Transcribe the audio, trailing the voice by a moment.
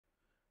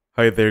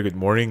Hi there, good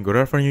morning, good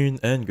afternoon,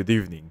 and good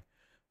evening.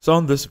 So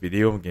on this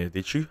video, I'm going to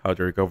teach you how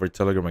to recover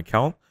Telegram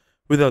account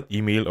without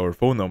email or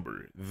phone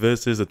number.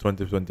 This is the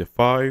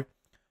 2025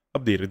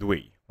 updated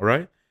way,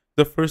 alright?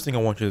 The first thing I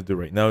want you to do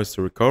right now is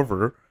to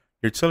recover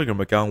your Telegram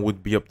account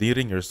would be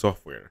updating your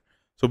software.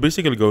 So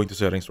basically going to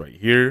settings right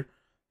here,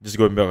 just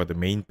going back to the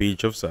main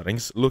page of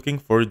settings, looking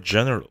for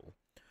general.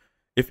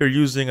 If you're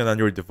using an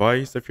Android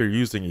device, if you're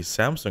using a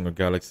Samsung or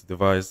Galaxy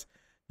device,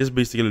 just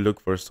basically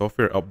look for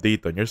software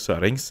update on your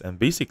settings and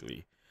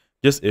basically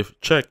just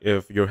check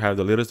if you have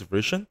the latest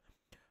version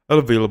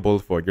available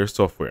for your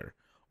software.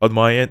 On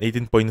my end,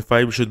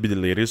 18.5 should be the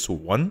latest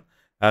one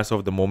as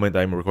of the moment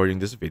I'm recording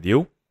this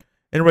video.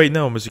 And right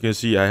now, as you can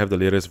see, I have the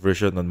latest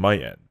version on my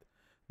end.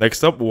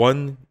 Next up,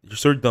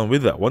 you're done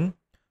with that one,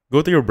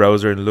 go to your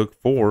browser and look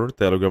for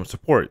Telegram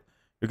support.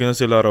 You're gonna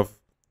see a lot of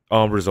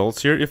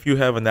results here. If you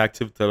have an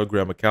active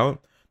Telegram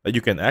account that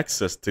you can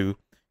access to,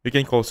 you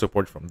can call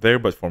support from there.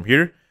 But from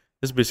here,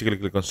 just basically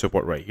click on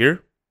support right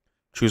here.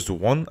 Choose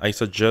one. I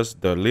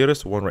suggest the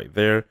latest one right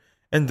there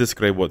and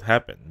describe what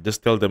happened.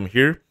 Just tell them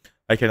here,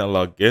 I cannot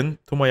log in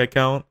to my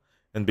account,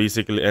 and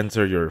basically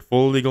enter your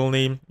full legal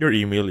name, your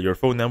email, your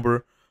phone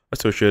number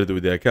associated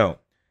with the account.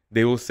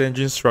 They will send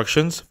you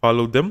instructions,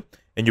 follow them,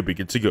 and you'll be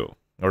good to go.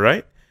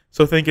 Alright?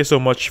 So thank you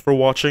so much for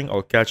watching.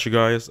 I'll catch you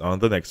guys on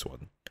the next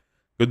one.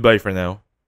 Goodbye for now.